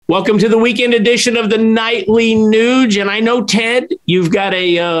Welcome to the weekend edition of the Nightly Nuge. And I know, Ted, you've got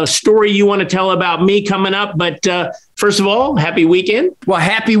a story you want to tell about me coming up. But first of all, happy weekend. Well,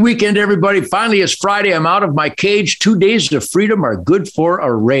 happy weekend, everybody. Finally, it's Friday. I'm out of my cage. 2 days of freedom are good for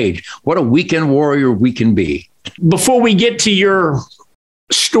a rage. What a weekend warrior we can be. Before we get to your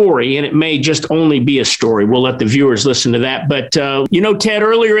story, and it may just only be a story, we'll let the viewers listen to that. But, Ted,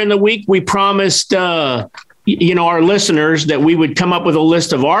 earlier in the week, we promised our listeners that we would come up with a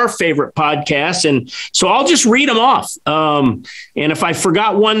list of our favorite podcasts. And so I'll just read them off. And if I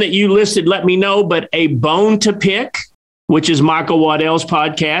forgot one that you listed, let me know. But A Bone to Pick, which is Michael Waddell's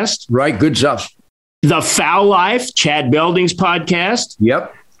podcast. Right. Good stuff. The Foul Life, Chad Belding's podcast.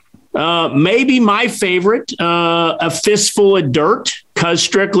 Yep. Maybe my favorite, A Fistful of Dirt, Cuz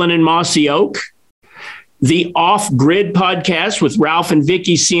Strickland and Mossy Oak. The Off Grid podcast with Ralph and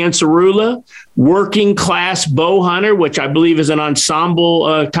Vicki Cianciarulo, Working Class Bow Hunter, which I believe is an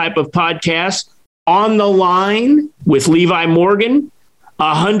ensemble type of podcast, On the Line with Levi Morgan,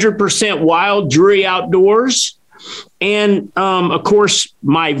 100% Wild Drury Outdoors, and of course,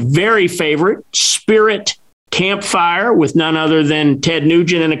 my very favorite, Spirit Campfire with none other than Ted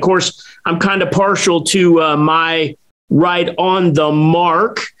Nugent. And of course, I'm kind of partial to my Right on the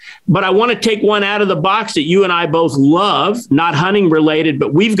Mark, but I want to take one out of the box that you and I both love, not hunting related,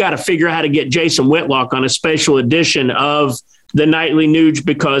 but we've got to figure out how to get Jason Whitlock on a special edition of the Nightly Nuge,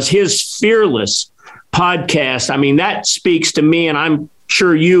 because his Fearless podcast, I mean, that speaks to me, and I'm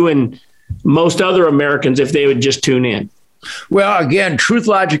sure you and most other Americans, if they would just tune in. Well, again, truth,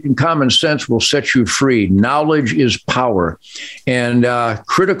 logic, and common sense will set you free. Knowledge is power. And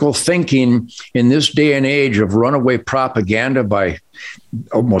critical thinking in this day and age of runaway propaganda by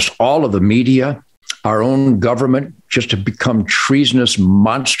almost all of the media, our own government, just to become treasonous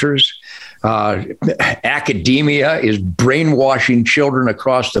monsters. Academia is brainwashing children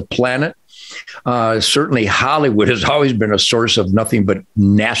across the planet. Certainly Hollywood has always been a source of nothing but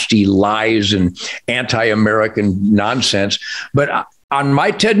nasty lies and anti-American nonsense. But on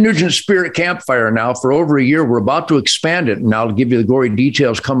my Ted Nugent Spirit Campfire now for over a year, we're about to expand it, and I'll give you the gory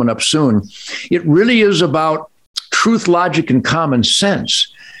details coming up soon. It really is about truth, logic, and common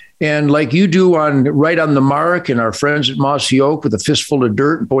sense. And like you do on Right on the Mark and our friends at Mossy Oak with A Fistful of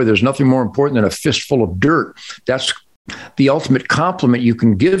Dirt, boy, there's nothing more important than a fistful of dirt. That's the ultimate compliment you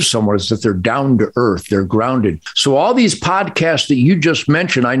can give someone, is that they're down to earth, they're grounded. So all these podcasts that you just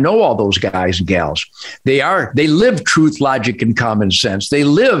mentioned, I know all those guys and gals. They live truth, logic, and common sense. They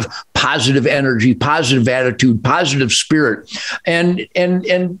live positive energy, positive attitude, positive spirit. And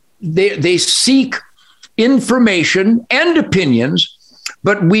they seek information and opinions,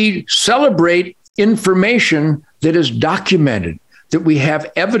 but we celebrate information that is documented, that we have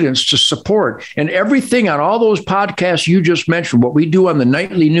evidence to support. And everything on all those podcasts you just mentioned, what we do on the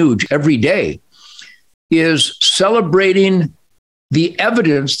Nightly Nuge every day, is celebrating the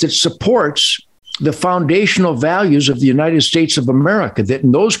evidence that supports the foundational values of the United States of America, that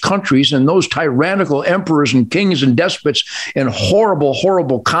in those countries and those tyrannical emperors and kings and despots and horrible,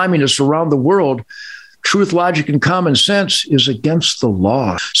 horrible communists around the world, truth, logic, and common sense is against the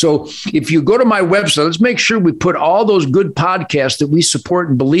law. So if you go to my website, let's make sure we put all those good podcasts that we support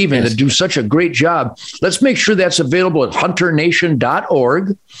and believe in that do such a great job. Let's make sure that's available at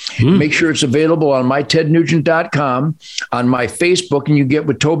hunternation.org. Make sure it's available on mytednugent.com, on my Facebook, and you get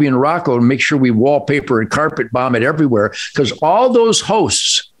with Toby and Rocco, and make sure we wallpaper and carpet bomb it everywhere, because all those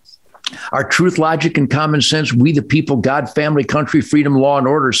hosts are truth, logic, and common sense. We the people, God, family, country, freedom, law, and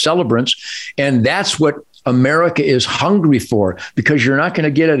order celebrants. And that's what America is hungry for, because you're not going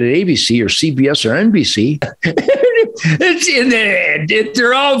to get it at ABC or CBS or NBC.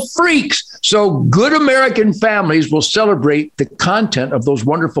 They're all freaks. So good American families will celebrate the content of those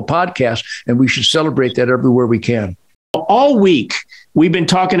wonderful podcasts, and we should celebrate that everywhere we can. All week, we've been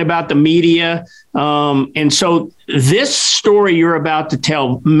talking about the media. And so this story you're about to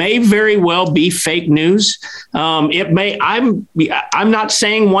tell may very well be fake news. It may, I'm not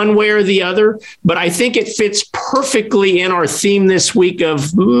saying one way or the other, but I think it fits perfectly in our theme this week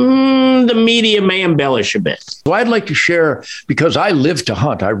of the media may embellish a bit. So I'd like to share, because I live to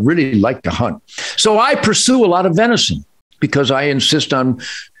hunt. I really like to hunt. So I pursue a lot of venison because I insist on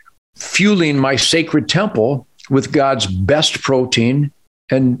fueling my sacred temple with God's best protein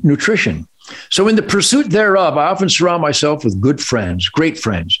and nutrition. So in the pursuit thereof, I often surround myself with good friends, great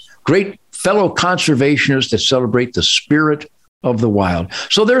fellow conservationists that celebrate the spirit of the wild.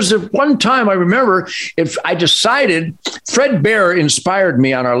 So there's one time I remember, if I decided, Fred Bear inspired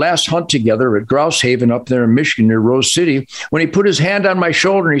me on our last hunt together at Grouse Haven up there in Michigan near Rose City, when he put his hand on my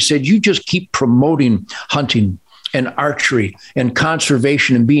shoulder and he said, "You just keep promoting hunting and archery and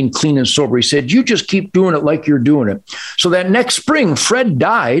conservation and being clean and sober. He said, you just keep doing it like you're doing it. So that next spring, Fred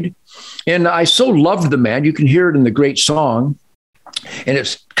died, and I so loved the man. You can hear it in the great song, and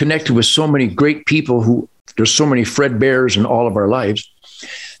it's connected with so many great people who, there's so many Fred Bears in all of our lives,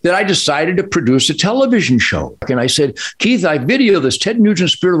 that I decided to produce a television show. And I said, Keith, I video this Ted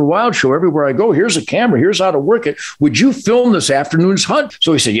Nugent Spirit of the Wild show everywhere I go. Here's a camera. Here's how to work it. Would you film this afternoon's hunt?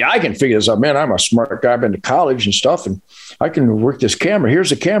 So he said, yeah, I can figure this out. Man, I'm a smart guy. I've been to college and stuff, and I can work this camera.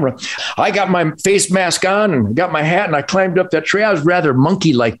 Here's a camera. I got my face mask on and got my hat, and I climbed up that tree. I was rather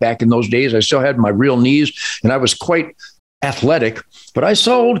monkey-like back in those days. I still had my real knees, and I was quite athletic. But I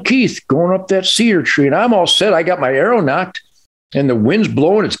saw old Keith going up that cedar tree, and I'm all set. I got my arrow knocked, and the wind's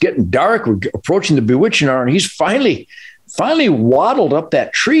blowing. It's getting dark. We're approaching the bewitching hour, and he's finally waddled up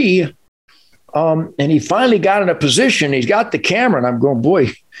that tree, and he finally got in a position. He's got the camera, and I'm going,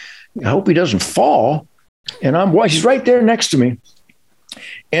 boy, I hope he doesn't fall. And he's right there next to me.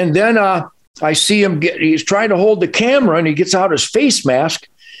 And then I see him he's trying to hold the camera, and he gets out his face mask,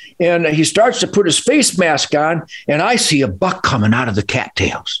 and he starts to put his face mask on, and I see a buck coming out of the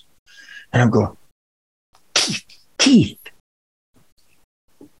cattails. And I'm going, Keith.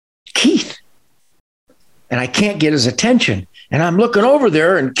 And I can't get his attention. And I'm looking over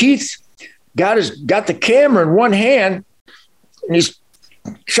there, and Keith got the camera in one hand, and he's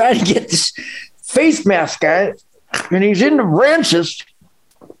trying to get this face mask on, and he's in the branches.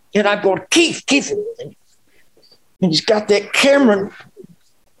 And I go, Keith. And he's got that camera,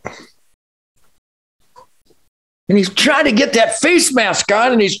 and he's trying to get that face mask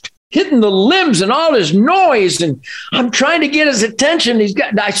on, and he's hitting the limbs and all his noise, and I'm trying to get his attention.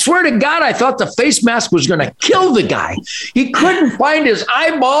 I swear to God, I thought the face mask was going to kill the guy. He couldn't find his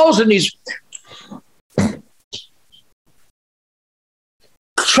eyeballs, and he's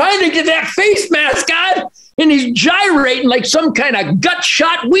trying to get that face mask on, and he's gyrating like some kind of gut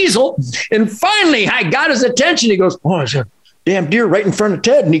shot weasel. And finally, I got his attention. He goes, oh, it's a damn deer right in front of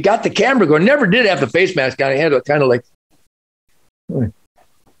Ted. And he got the camera going. Never did have the face mask on. He had it kind of like,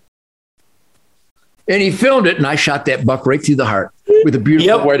 and he filmed it, and I shot that buck right through the heart with a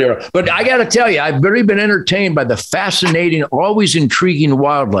beautiful white arrow. But I got to tell you, I've really been entertained by the fascinating, always intriguing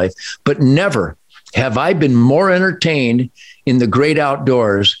wildlife, but never have I been more entertained in the great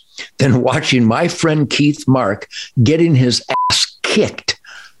outdoors than watching my friend Keith Mark getting his ass kicked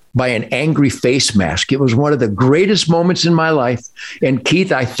by an angry face mask. It was one of the greatest moments in my life. And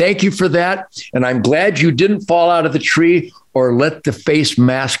Keith, I thank you for that. And I'm glad you didn't fall out of the tree or let the face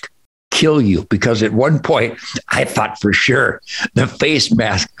mask kill you, because at one point I thought for sure the face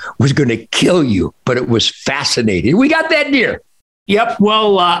mask was going to kill you, but it was fascinating. We got that deer. Yep.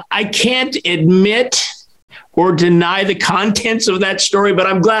 Well, I can't admit or deny the contents of that story, but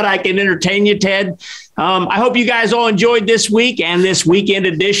I'm glad I can entertain you, Ted. I hope you guys all enjoyed this week and this weekend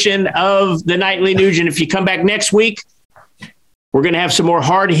edition of the Nightly Nuge. And if you come back next week, we're going to have some more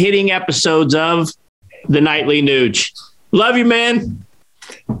hard-hitting episodes of the Nightly Nuge. Love you, man.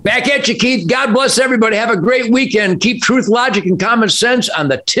 Back at you, Keith. God bless everybody. Have a great weekend. Keep truth, logic, and common sense on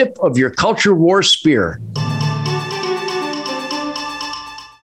the tip of your culture war spear.